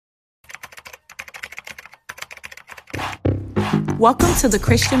Welcome to the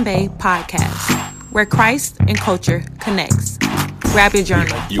Christian Bae Podcast, where Christ and culture connects. Grab your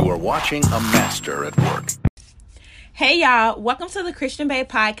journal. You are watching a master at work. Hey y'all, welcome to the Christian Bae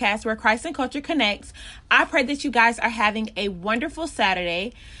Podcast, where Christ and culture connects. I pray that you guys are having a wonderful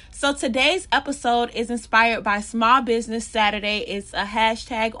Saturday. So today's episode is inspired by Small Business Saturday. It's a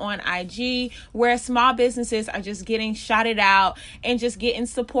hashtag on IG where small businesses are just getting shouted out and just getting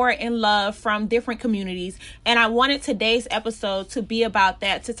support and love from different communities. And I wanted today's episode to be about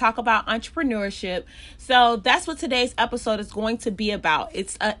that, to talk about entrepreneurship. So that's what today's episode is going to be about.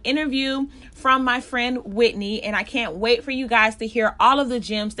 It's an interview from my friend Whitney, and I can't wait for you guys to hear all of the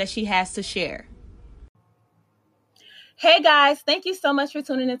gems that she has to share. Hey guys, thank you so much for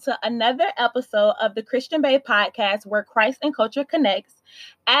tuning into another episode of the Christian Bae Podcast, where Christ and culture connects.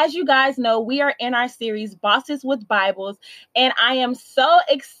 As you guys know, we are in our series, Bosses with Bibles, and I am so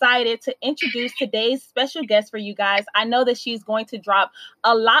excited to introduce today's special guest for you guys. I know that she's going to drop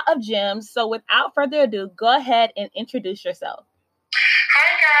a lot of gems, so without further ado, go ahead and introduce yourself.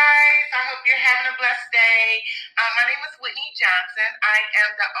 Hi guys, I hope you're having a blessed day. My name is Whitney Johnson. I am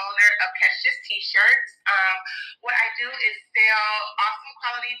the owner of Catch This T-shirts. What I do is sell awesome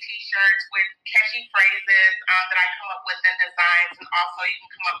quality T-shirts with catchy phrases that I come up with in designs, and also you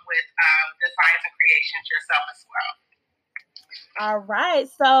can come up with designs and creations yourself as well. All right.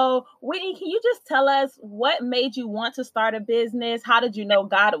 So, Whitney, can you just tell us what made you want to start a business? How did you know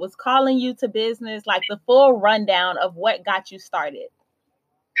God was calling you to business? Like the full rundown of what got you started.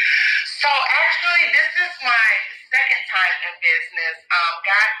 So actually, this is my second time in business.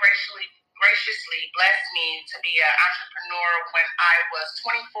 God graciously blessed me to be an entrepreneur when I was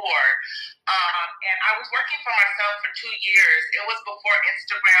 24. And I was working for myself for 2 years. It was before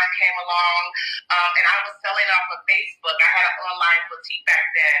Instagram came along, and I was selling off of Facebook. I had an online boutique back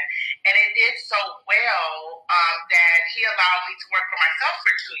then, and it did so well that he allowed me to work for myself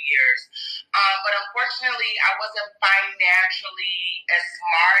for 2 years. But unfortunately, I wasn't financially as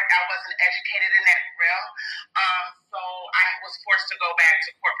smart. I wasn't educated in that realm. So I was forced to go back to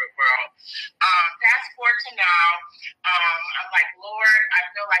corporate world. Fast forward to now, I'm like, Lord, I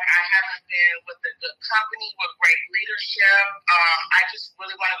feel like I haven't been with a good company with great leadership. I just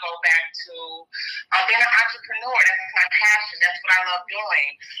really want to go back to being an entrepreneur. That's my passion. That's what I love doing.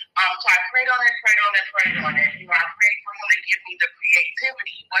 So I prayed on it. You know, I prayed for him to give me the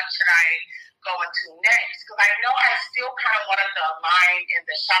creativity. What should I go into next? Because I know I still kind of wanted to align in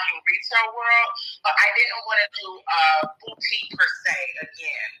the shopping retail world, but I didn't want to do a boutique per se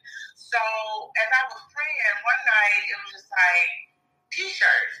again. So as I was praying one night, it was just like,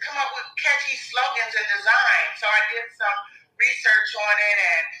 T-shirts, come up with catchy slogans and designs. So I did some research on it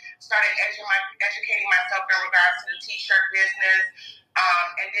and started educating myself in regards to the T-shirt business.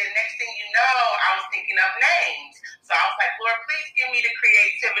 And then next thing you know, I was thinking of names. So I was like, Lord, please give me the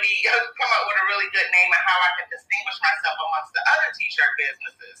creativity, come up with a really good name and how I can distinguish myself amongst the other T-shirt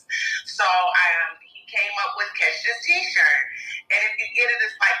businesses. So he came up with Catch This T-shirt. And if you get it,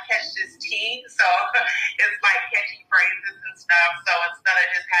 it's like Catch This Tea. So it's like catchy phrases and stuff. So instead of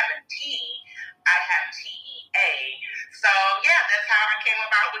just having T, I have TEA. So yeah, that's how I came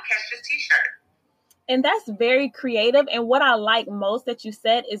about with Catch This T-shirt. And that's very creative. And what I like most that you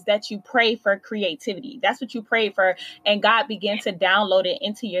said is that you pray for creativity. That's what you prayed for. And God began to download it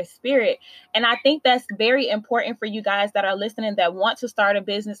into your spirit. And I think that's very important for you guys that are listening that want to start a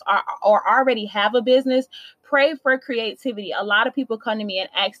business or already have a business. Pray for creativity. A lot of people come to me and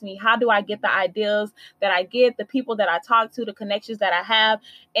ask me, how do I get the ideas that I get, the people that I talk to, the connections that I have?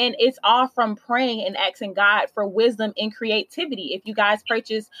 And it's all from praying and asking God for wisdom and creativity. If you guys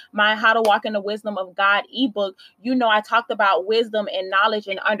purchase my How to Walk in the Wisdom of God ebook, you know I talked about wisdom and knowledge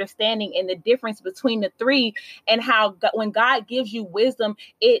and understanding and the difference between the three, and how when God gives you wisdom,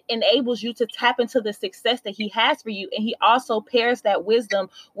 it enables you to tap into the success that he has for you. And he also pairs that wisdom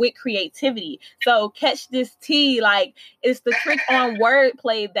with creativity. So Catch This Tea, like, it's the trick on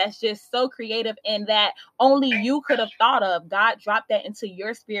wordplay that's just so creative and that only you could have thought of. God dropped that into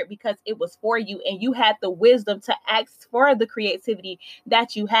your spirit because it was for you and you had the wisdom to ask for the creativity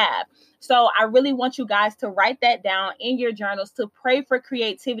that you have. So I really want you guys to write that down in your journals, to pray for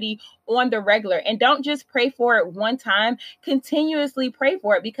creativity on the regular. And don't just pray for it one time, continuously pray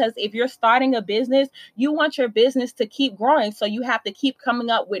for it. Because if you're starting a business, you want your business to keep growing. So you have to keep coming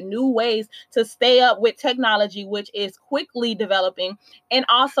up with new ways to stay up with technology, which is quickly developing, and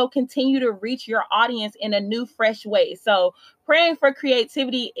also continue to reach your audience in a new, fresh way. So praying for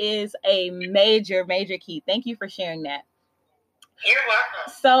creativity is a major, major key. Thank you for sharing that. You're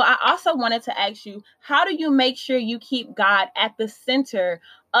welcome. So I also wanted to ask you, how do you make sure you keep God at the center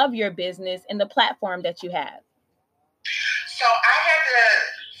of your business and the platform that you have? So I had to,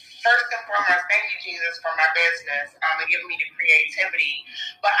 first and foremost, thank you, Jesus, for my business and giving me the creativity.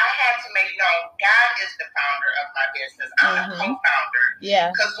 But I had to make known God is the founder of my business. I'm a co-founder.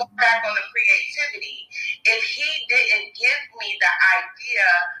 Yeah. Because look back on the creativity. If he didn't give me the idea,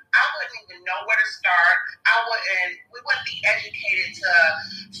 I wouldn't even know where to start. We wouldn't be educated to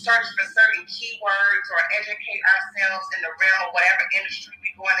search for certain keywords or educate ourselves in the realm of whatever industry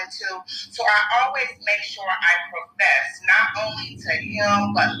we're going into. So I always make sure I profess, not only to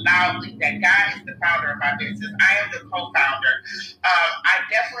him, but loudly, that God is the founder of my business. I am the co-founder. I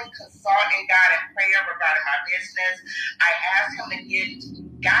definitely consult in God and prayer regarding my business. I ask him to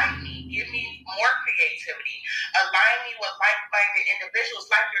guide me, give me more creativity, align me with like-minded individuals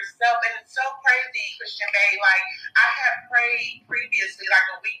like yourself. And it's so crazy, Christian Bae. Like, I have prayed previously, like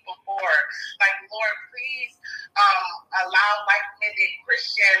a week before, like, Lord, please allow like-minded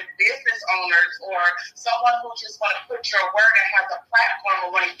Christian business owners or someone who just want to put your word and has a platform or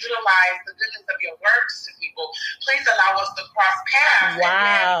want to utilize the goodness of your words to people. Please allow us to cross paths.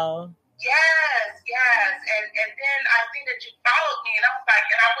 Wow. Yes. And then I think that you followed me, and I was like,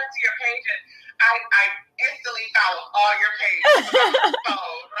 and I went to your page, and I instantly followed all your pages.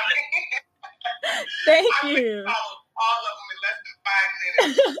 Followed, right? Thank you. I followed all of them in less than 5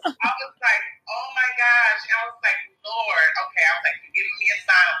 minutes. I was like, oh my gosh. And I was like, Lord, okay. I was like, you're giving me a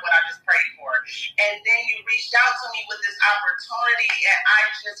sign of what I just prayed for. And then you reached out to me with this opportunity, and I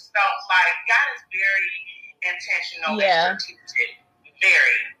just felt like God is very intentional and strategic.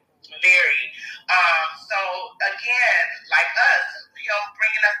 Very. So again, like us,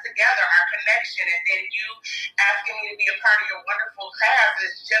 bringing us together, our connection, and then you asking me to be a part of your wonderful class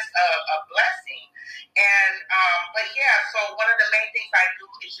is just a blessing. And but yeah, so one of the main things I do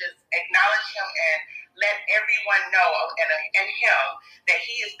is just acknowledge him and let everyone know and him that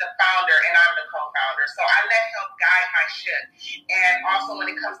he is the founder and I'm the co-founder. So I let him guide my ship. And also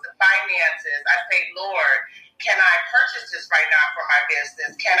when it comes to finances, I say, Lord, can I purchase this right now for my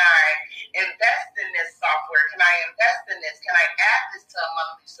business? Can I invest in this software? Can I invest in this? Can I add this to a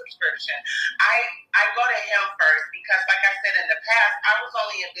monthly subscription? I go to him first because, like I said in the past, I was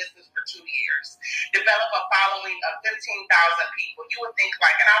only in business for 2 years. Develop a following of 15,000 people. You would think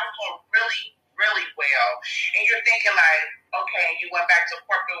like, and I was doing really well. And you're thinking like, okay, you went back to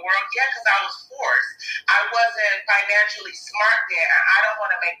corporate world? Yeah, because I was forced. I wasn't financially smart then. I don't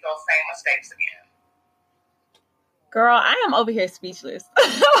want to make those same mistakes again. Girl, I am over here speechless.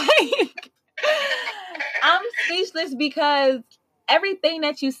 I'm speechless because everything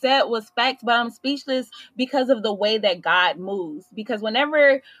that you said was facts, but I'm speechless because of the way that God moves. Because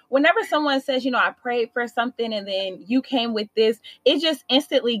whenever someone says, I prayed for something and then you came with this, it just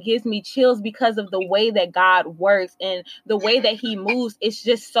instantly gives me chills because of the way that God works and the way that he moves. It's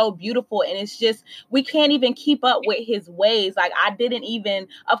just so beautiful. And it's just, we can't even keep up with his ways. Like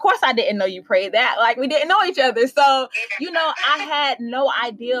of course I didn't know you prayed that. Like we didn't know each other. So, I had no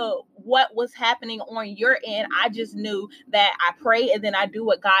idea what was happening on your end. I just knew that I pray and then I do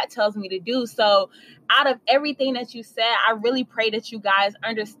what God tells me to do. So out of everything that you said, I really pray that you guys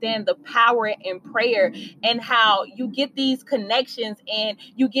understand the power in prayer and how you get these connections and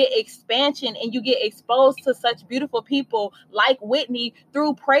you get expansion and you get exposed to such beautiful people like Whitney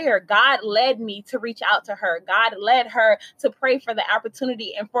through prayer. God led me to reach out to her. God led her to pray for the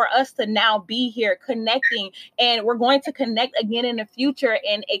opportunity and for us to now be here connecting. And we're going to connect again in the future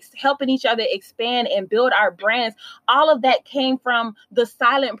and helping each other expand and build our brands. All of that came from the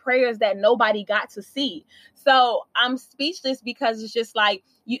silent prayers that nobody got to see. So I'm speechless because it's just like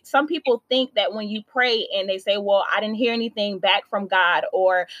some people think that when you pray and they say, well, I didn't hear anything back from God,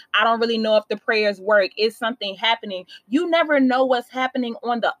 or I don't really know if the prayers work. Is something happening? You never know what's happening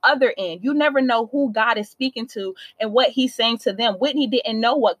on the other end. You never know who God is speaking to and what he's saying to them. Whitney didn't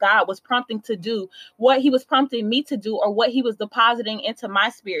know what God was prompting to do, what he was prompting me to do, or what he was depositing into my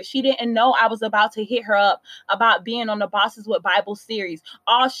spirit. She didn't know I was about to hit her up about being on the Bosses with Bible series.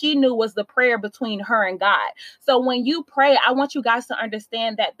 All she knew was the prayer between her and God. So when you pray, I want you guys to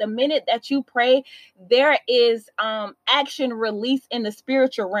understand that the minute that you pray, there is action released in the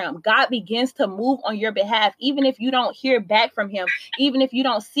spiritual realm. God begins to move on your behalf. Even if you don't hear back from him, even if you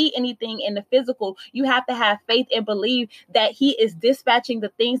don't see anything in the physical, you have to have faith and believe that he is dispatching the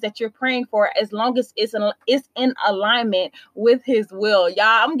things that you're praying for as long as it's in alignment with his will. Y'all,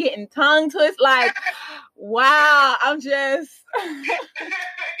 I'm getting tongue twisted. Like, wow, I'm just...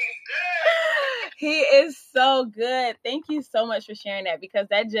 He is so good. Thank you so much for sharing that, because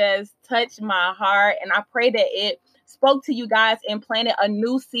that just touched my heart. And I pray that it spoke to you guys and planted a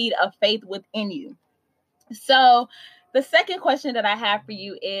new seed of faith within you. So The second question that I have for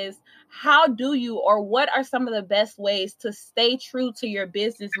you is, how do you, or what are some of the best ways to stay true to your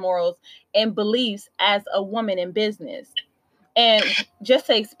business morals and beliefs as a woman in business? And just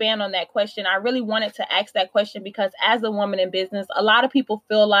to expand on that question, I really wanted to ask that question because as a woman in business, a lot of people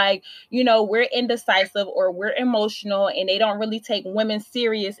feel like, we're indecisive or we're emotional and they don't really take women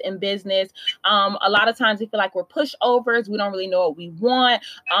serious in business. A lot of times they feel like we're pushovers. We don't really know what we want.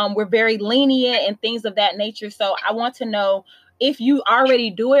 We're very lenient and things of that nature. So I want to know, if you already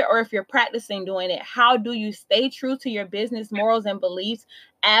do it or if you're practicing doing it, how do you stay true to your business morals and beliefs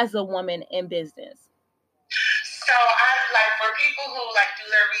as a woman in business? So I like, for people who like do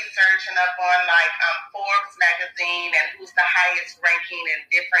their research and up on like Forbes magazine and who's the highest ranking in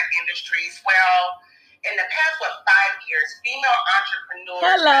different industries. Well, in the past 5 years, female entrepreneurs.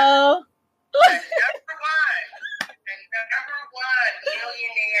 Hello. The number one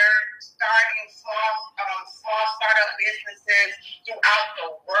millionaire starting small startup businesses throughout the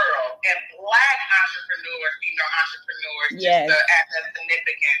world, and Black entrepreneurs, female entrepreneurs, yes, just to add that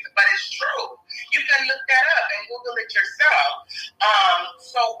significance. But it's true. You can look that up and Google it yourself.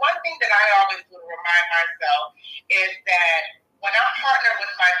 So one thing that I always would remind myself is that when I partner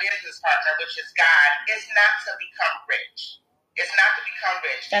with my business partner, which is God, it's not to become rich. It's not to become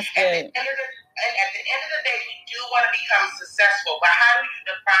rich. That's good. At the end of the day, we do want to become successful, but how do you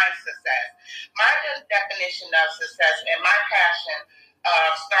define success? My definition of success and my passion of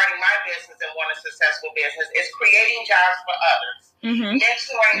starting my business and wanting a successful business is creating jobs for others,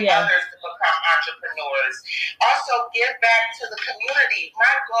 mentoring others to become entrepreneurs. Also, give back to the community.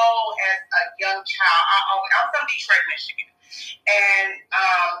 My goal as a young child, I'm from Detroit, Michigan, and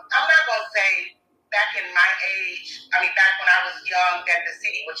I'm not going to say back in my age, back when I was young, that the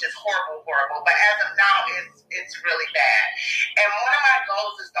city was just horrible, but as of now, it's really bad. And one of my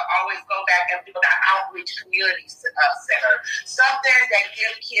goals is to always go back and build an outreach community center, something that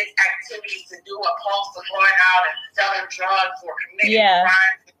gives kids activities to do opposed to going out and selling drugs or committing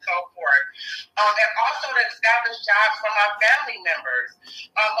crimes and so forth. And also to establish jobs for my family members.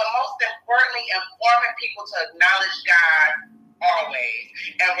 But most importantly, informing people to acknowledge God always.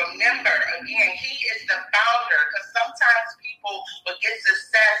 And remember, again, He is the founder, because sometimes people will get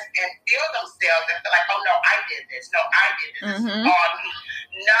success and feel themselves and feel like, oh, no, I did this. No, I did this. This is all me.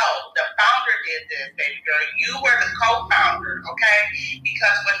 No, the founder did this, baby girl. You were the co-founder, okay?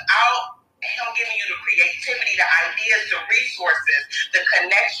 Because without Him giving you the creativity, the ideas, the resources, the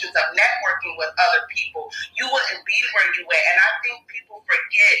connections of networking with other people, you wouldn't be where you at. And I think people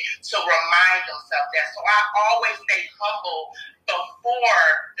forget to remind themselves that. So I always stay humble before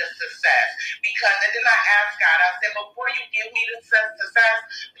the success, because and then I ask God, I said, before you give me the success,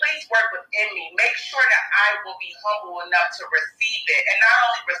 please work within me. Make sure that I will be humble enough to receive it, and not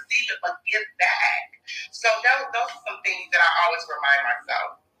only receive it, but give back. So those are some things that I always remind myself.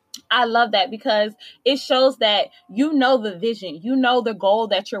 I love that, because it shows that you know the vision, you know the goal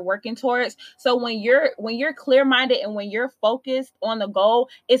that you're working towards. So when you're clear-minded and when you're focused on the goal,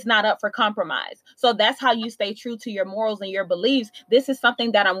 it's not up for compromise. So that's how you stay true to your morals and your beliefs. This is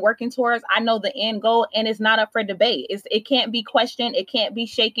something that I'm working towards. I know the end goal, and it's not up for debate. It can't be questioned. It can't be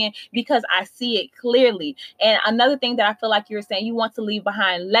shaken, because I see it clearly. And another thing that I feel like you were saying, you want to leave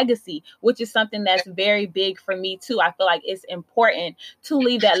behind legacy, which is something that's very big for me too. I feel like it's important to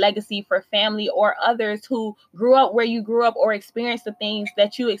leave that legacy for family or others who grew up where you grew up or experienced the things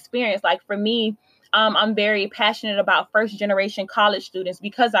that you experienced. Like for me, I'm very passionate about first generation college students,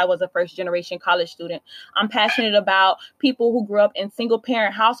 because I was a first generation college student. I'm passionate about people who grew up in single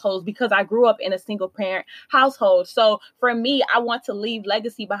parent households, because I grew up in a single parent household. So for me, I want to leave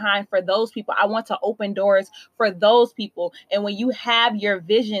legacy behind for those people. I want to open doors for those people. And when you have your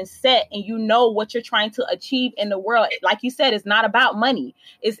vision set and you know what you're trying to achieve in the world, like you said, it's not about money.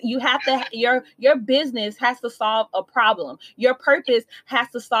 It's you have to, your business has to solve a problem. Your purpose has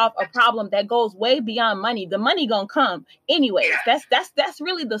to solve a problem that goes way beyond money. The money gonna come anyways. That's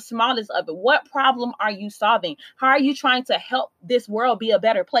really the smallest of it. What problem are you solving? How are you trying to help this world be a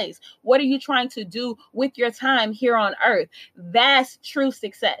better place? What are you trying to do with your time here on earth? That's true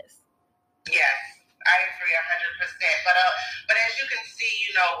success. Yes, I agree 100%. But as you can see,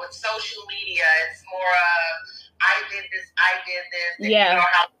 with social media, it's more I did this. And you know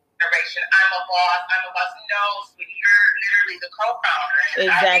how generation, I'm a boss. No, sweetie, you're literally the co-founder.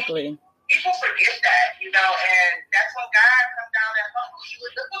 Exactly. People forget that, and that's when God comes down and humbles you.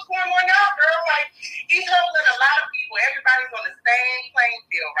 Look what's going on now, girl. Like, He's humbling a lot of people. Everybody's on the same playing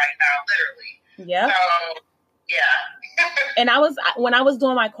field right now, literally. Yeah. So, yeah. And when I was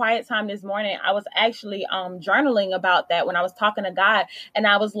doing my quiet time this morning, I was actually journaling about that when I was talking to God. And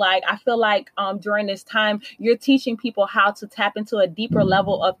I was like, I feel like during this time, you're teaching people how to tap into a deeper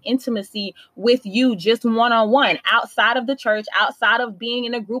level of intimacy with you, just one-on-one, outside of the church, outside of being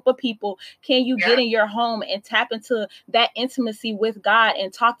in a group of people. Can you get in your home and tap into that intimacy with God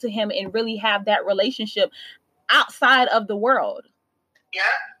and talk to him and really have that relationship outside of the world? Yeah,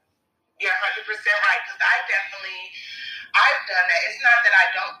 you're 100% right. Because I've done that. It's not that I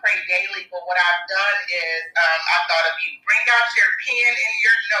don't pray daily, but what I've done is I thought of you. Bring out your pen and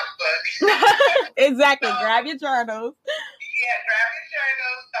your notebook. Exactly. So, grab your journals. Yeah, grab your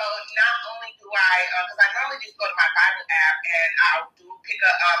journals. So not only do I, because I normally just go to my Bible app and I'll pick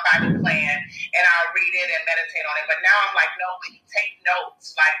a Bible plan and I'll read it and meditate on it. But now I'm like, no, but you take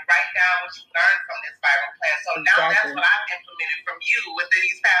notes. Like, write down what you learned from this Bible plan. So now that's what I've implemented from you within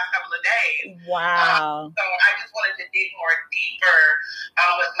these past couple of days. Wow. So I just wanted to dig more deeper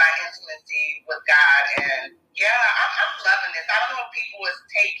with my intimacy with God. And yeah, I'm loving this. I don't know if people is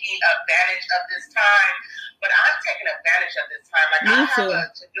taking advantage of this time, but I'm taking advantage of this time. Like, I have a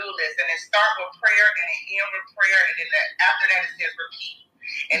to-do list, and it starts with prayer, and it ends with prayer, and then after that it says repeat.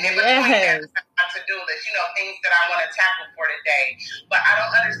 And then between that, my to-do list, things that I want to tackle for today. But I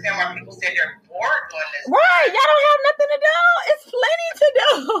don't understand why people say they're bored doing this. Right, y'all don't have nothing to do. It's plenty to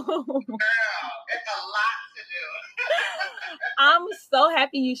do. Girl, it's a lot to do. I'm so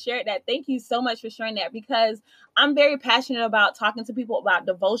happy you shared that. Thank you so much for sharing that, because I'm very passionate about talking to people about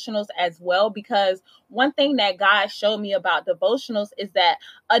devotionals as well, because one thing that God showed me about devotionals is that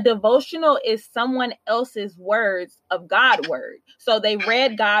a devotional is someone else's words of God's word. So they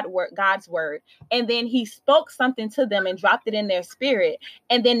read God's word, and then he spoke something to them and dropped it in their spirit,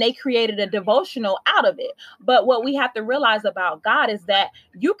 and then they created a devotional out of it. But what we have to realize about God is that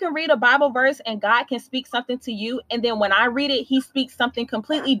you can read a Bible verse and God can speak something to you, and then when I read it, he speaks something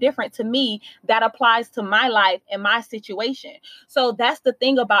completely different to me that applies to my life and my situation. So that's the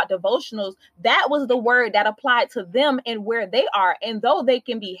thing about devotionals. That was the word that applied to them and where they are. And though they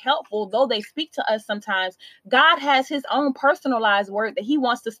can be helpful, though they speak to us sometimes, God has his own personalized word that he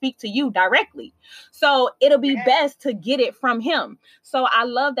wants to speak to you directly. So it'll be best to get it from him. So I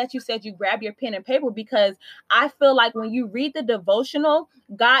love that you said you grab your pen and paper, because I feel like when you read the devotional,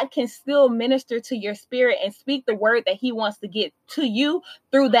 God can still minister to your spirit and speak the word that he wants to get to you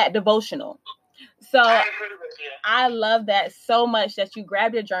through that devotional. So I love that so much, that you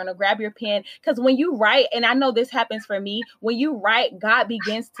grab your journal, grab your pen, because when you write, and I know this happens for me, when you write, God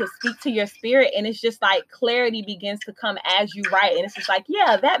begins to speak to your spirit, and it's just like clarity begins to come as you write, and it's just like,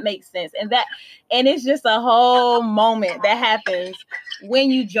 yeah, that makes sense, and it's just a whole moment that happens when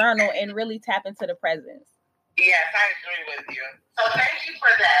you journal and really tap into the presence. Yes, I agree with you. So thank you for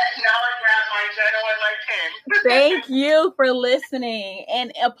that. Now I grab my journal and my pen. Thank you for listening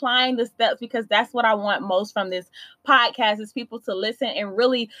and applying the steps, because that's what I want most from this podcast, is people to listen and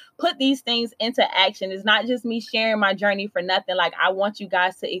really put these things into action. It's not just me sharing my journey for nothing. Like, I want you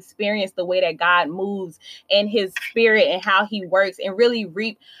guys to experience the way that God moves in his spirit and how he works, and really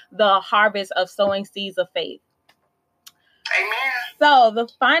reap the harvest of sowing seeds of faith. Amen. So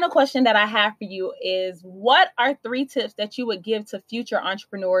the final question that I have for you is, what are 3 tips that you would give to future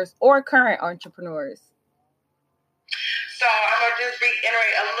entrepreneurs or current entrepreneurs? So I'm going to just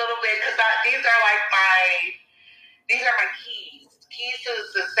reiterate a little bit, because these are my keys to the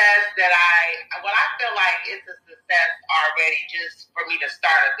success that I feel like it's a success already just for me to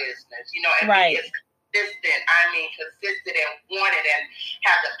start a business, and right. be consistent and want it and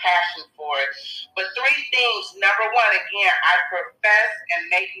have the passion for it. But 3 things. Number 1, again, I profess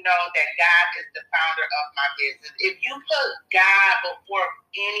and make known that God is the founder of my business. If you put God before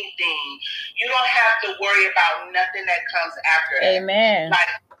anything, you don't have to worry about nothing that comes after that. Amen.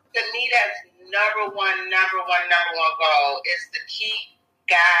 Like, to me, that's number one goal is to keep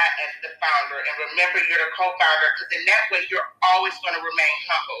God as the founder, and remember you're the co-founder, because in that way you're always going to remain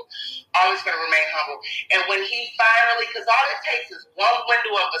humble. And when he finally, because all it takes is one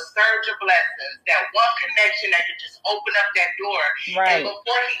window of a surge of blessings, that one connection that could just open up that door. Right. And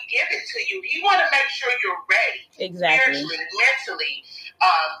before he give it to you, he want to make sure you're ready. Exactly. Spiritually, mentally,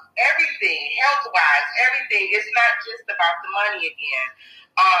 everything, health-wise, everything. It's not just about the money again.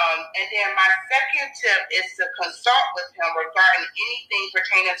 And then my second tip is to consult with him regarding anything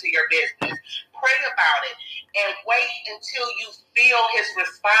pertaining to your business. Pray about it and wait until you feel his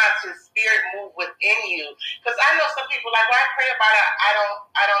response, his spirit move within you. Because I know some people like, when I pray about it,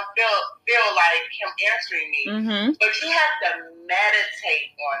 I don't feel like him answering me. Mm-hmm. But you have to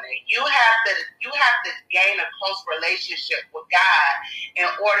meditate on it. You have to gain a close relationship with God in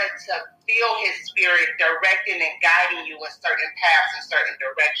order to feel his spirit directing and guiding you in certain paths and certain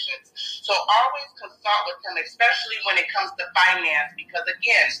directions. So always consult with him, especially when it comes to finance, because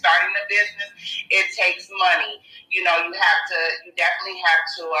again, starting a business, it takes money. You definitely have to definitely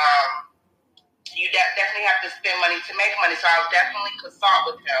have to spend money to make money. So I'll definitely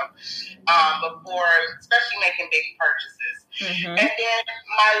consult with him before, especially making big purchases. Mm-hmm. And then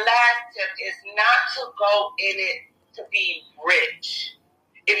my last tip is not to go in it to be rich.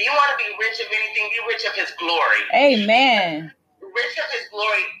 If you want to be rich of anything, be rich of his glory. Amen. Rich of his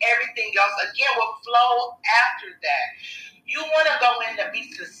glory, everything else, again, will flow after that. You want to go in to be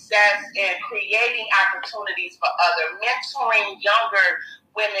success in creating opportunities for other, mentoring younger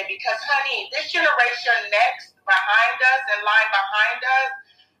women, because, honey, this generation next behind us and line behind us,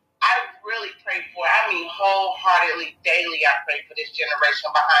 I really pray for, wholeheartedly, daily, I pray for this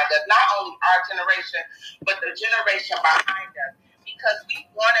generation behind us. Not only our generation, but the generation behind us. Because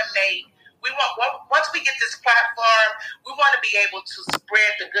once we get this platform, we want to be able to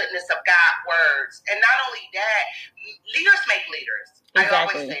spread the goodness of God's words. And not only that, leaders make leaders. Exactly. I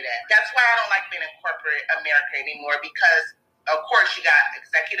always say that. That's why I don't like being in corporate America anymore, because, of course, you got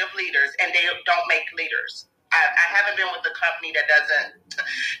executive leaders, and they don't make leaders. I haven't been with a company that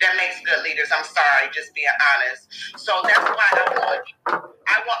makes good leaders. I'm sorry, just being honest. So that's why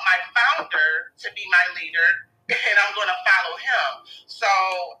I want my founder to be my leader, and I'm going to follow him. So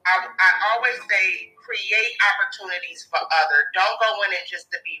I always say, create opportunities for others. Don't go in it just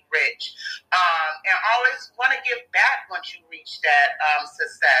to be rich. And always want to give back once you reach that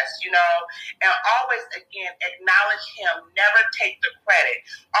success, and always, again, acknowledge him. Never take the credit.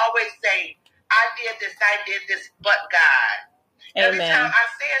 Always say, I did this, but God. Amen. Every time I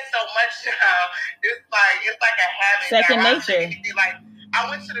say it so much now, it's like a habit. Second nature. Like, I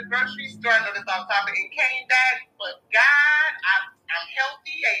went to the grocery store, I know this off topic, and came back, but God, I'm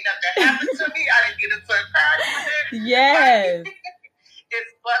healthy, ain't nothing happened to me, I didn't get into a car accident. Yes.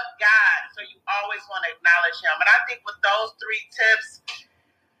 It's but God, so you always want to acknowledge him. And I think with those 3 tips,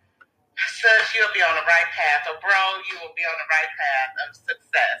 sis, you'll be on the right path, or bro, you will be on the right path of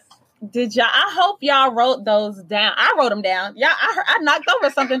success. I hope y'all wrote those down. I wrote them down. Y'all, I knocked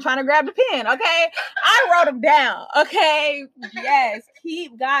over something trying to grab the pen. Okay. I wrote them down. Okay. Yes.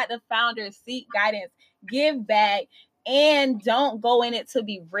 Keep God the founder, seek guidance, give back, and don't go in it to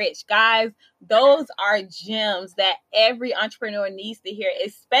be rich. Guys, those are gems that every entrepreneur needs to hear,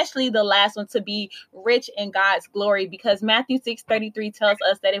 especially the last one, to be rich in God's glory, because Matthew 6:33 tells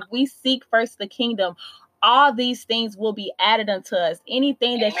us that if we seek first the kingdom, all these things will be added unto us.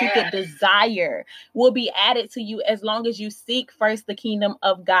 Anything that you could desire will be added to you as long as you seek first the kingdom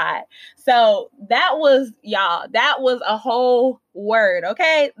of God. So that was a whole word.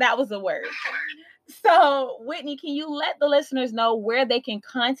 Okay. That was a word. So Whitney, can you let the listeners know where they can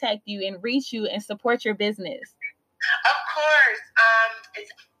contact you and reach you and support your business? Of course.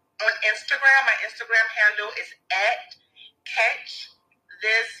 It's on Instagram. My Instagram handle is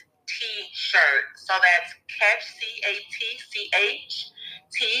 @CatchThisTeashirt. So that's catch CatchTheashirt.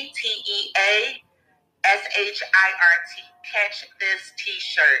 Catch This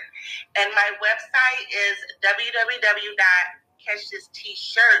T-Shirt. And my website is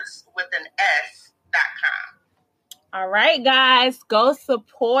www.catchthisteashirts.com. All right, guys, go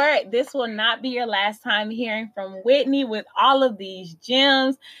support. This will not be your last time hearing from Whitney with all of these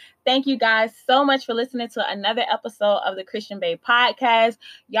gems. Thank you guys so much for listening to another episode of the Christian Bae Podcast.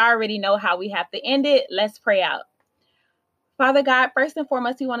 Y'all already know how we have to end it. Let's pray out. Father God, first and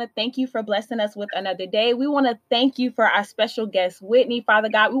foremost, we want to thank you for blessing us with another day. We want to thank you for our special guest, Whitney, Father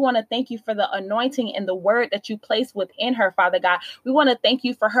God. We want to thank you for the anointing and the word that you placed within her, Father God. We want to thank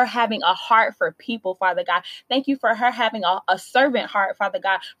you for her having a heart for people, Father God. Thank you for her having a servant heart, Father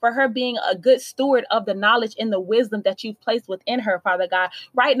God, for her being a good steward of the knowledge and the wisdom that you've placed within her, Father God.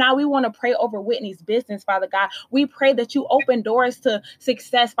 Right now, we want to pray over Whitney's business, Father God. We pray that you open doors to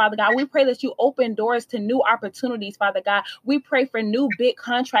success, Father God. We pray that you open doors to new opportunities, Father God. We pray for new big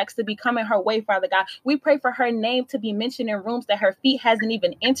contracts to be coming her way, Father God. We pray for her name to be mentioned in rooms that her feet hasn't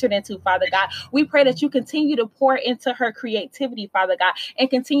even entered into, Father God. We pray that you continue to pour into her creativity, Father God, and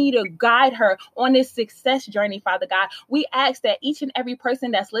continue to guide her on this success journey, Father God. We ask that each and every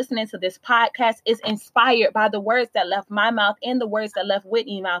person that's listening to this podcast is inspired by the words that left my mouth and the words that left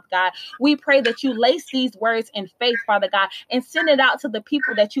Whitney's mouth, God. We pray that you lace these words in faith, Father God, and send it out to the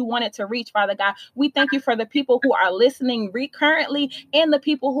people that you wanted to reach, Father God. We thank you for the people who are listening, currently and the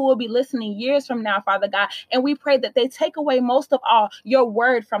people who will be listening years from now, Father God. And we pray that they take away most of all your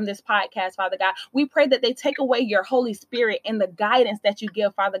word from this podcast, Father God. We pray that they take away your Holy Spirit and the guidance that you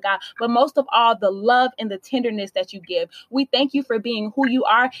give, Father God, but most of all, the love and the tenderness that you give. We thank you for being who you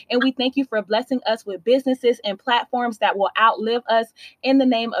are, and we thank you for blessing us with businesses and platforms that will outlive us. In the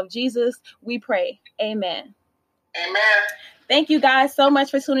name of Jesus, we pray. Amen. Amen. Thank you guys so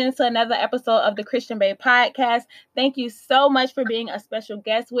much for tuning into another episode of the Christian Bae Podcast. Thank you so much for being a special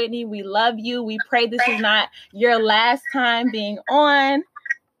guest, Whitney. We love you. We pray this is not your last time being on.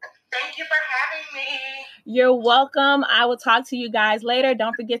 Thank you for having me. You're welcome. I will talk to you guys later.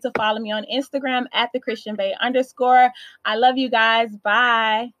 Don't forget to follow me on Instagram at @thechristianbae_. I love you guys.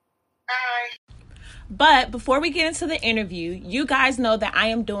 Bye. Bye. But before we get into the interview, you guys know that I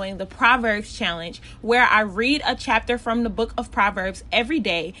am doing the Proverbs Challenge, where I read a chapter from the book of Proverbs every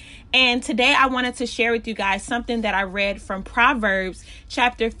day. And today I wanted to share with you guys something that I read from Proverbs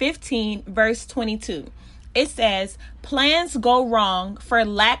chapter 15, verse 22. It says, "Plans go wrong for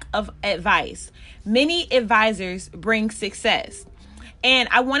lack of advice. Many advisors bring success." And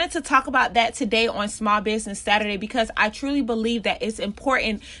I wanted to talk about that today on Small Business Saturday, because I truly believe that it's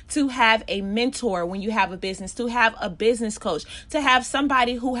important to have a mentor when you have a business, to have a business coach, to have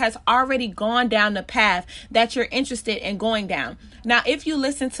somebody who has already gone down the path that you're interested in going down. Now, if you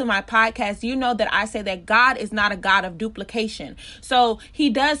listen to my podcast, you know that I say that God is not a God of duplication. So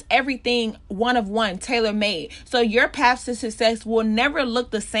he does everything one of one, tailor-made. So your path to success will never look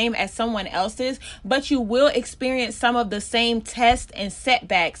the same as someone else's, but you will experience some of the same tests and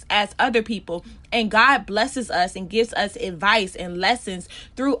setbacks as other people. And God blesses us and gives us advice and lessons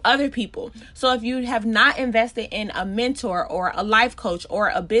through other people. So if you have not invested in a mentor or a life coach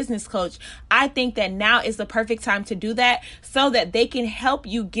or a business coach, I think that now is the perfect time to do that, so that they can help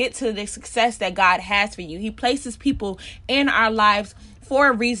you get to the success that God has for you. He places people in our lives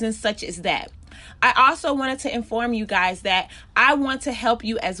for reasons such as that. I also wanted to inform you guys that I want to help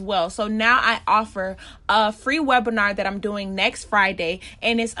you as well. So now I offer a free webinar that I'm doing next Friday,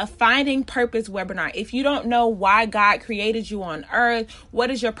 and it's a Finding Purpose webinar. If you don't know why God created you on earth, what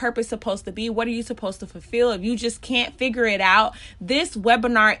is your purpose supposed to be? What are you supposed to fulfill? If you just can't figure it out, this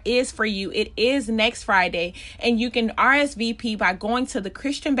webinar is for you. It is next Friday, and you can RSVP by going to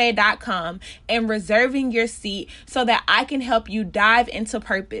thechristianbae.com and reserving your seat so that I can help you dive into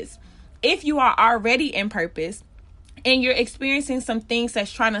purpose. If you are already in purpose and you're experiencing some things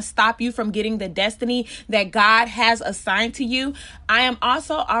that's trying to stop you from getting the destiny that God has assigned to you, I am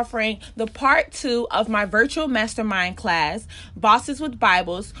also offering the part 2 of my virtual mastermind class, Bosses with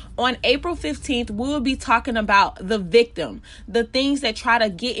Bibles. On April 15th, we will be talking about the victim, the things that try to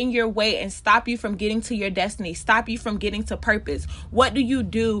get in your way and stop you from getting to your destiny, stop you from getting to purpose. What do you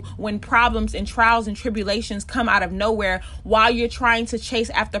do when problems and trials and tribulations come out of nowhere while you're trying to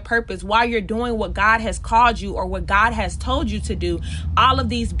chase after purpose, while you're doing what God has called you or what God has told you to do? All of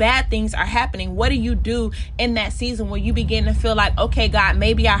these bad things are happening. What do you do in that season when you begin to feel like, okay, God,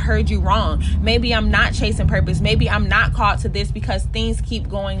 maybe I heard you wrong. Maybe I'm not chasing purpose. Maybe I'm not called to this because things keep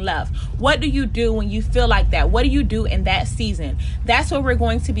going left. What do you do when you feel like that? What do you do in that season? That's what we're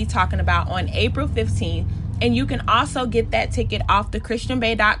going to be talking about on April 15th. And you can also get that ticket off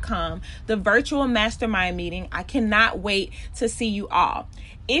thechristianbae.com, the virtual mastermind meeting. I cannot wait to see you all.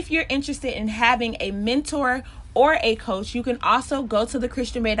 If you're interested in having a mentor or a coach, you can also go to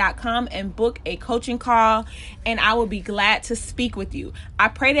thechristianbae.com and book a coaching call, and I will be glad to speak with you. I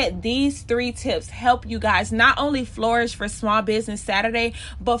pray that these 3 tips help you guys not only flourish for Small Business Saturday,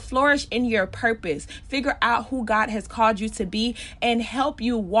 but flourish in your purpose. Figure out who God has called you to be and help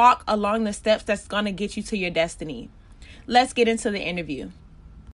you walk along the steps that's going to get you to your destiny. Let's get into the interview.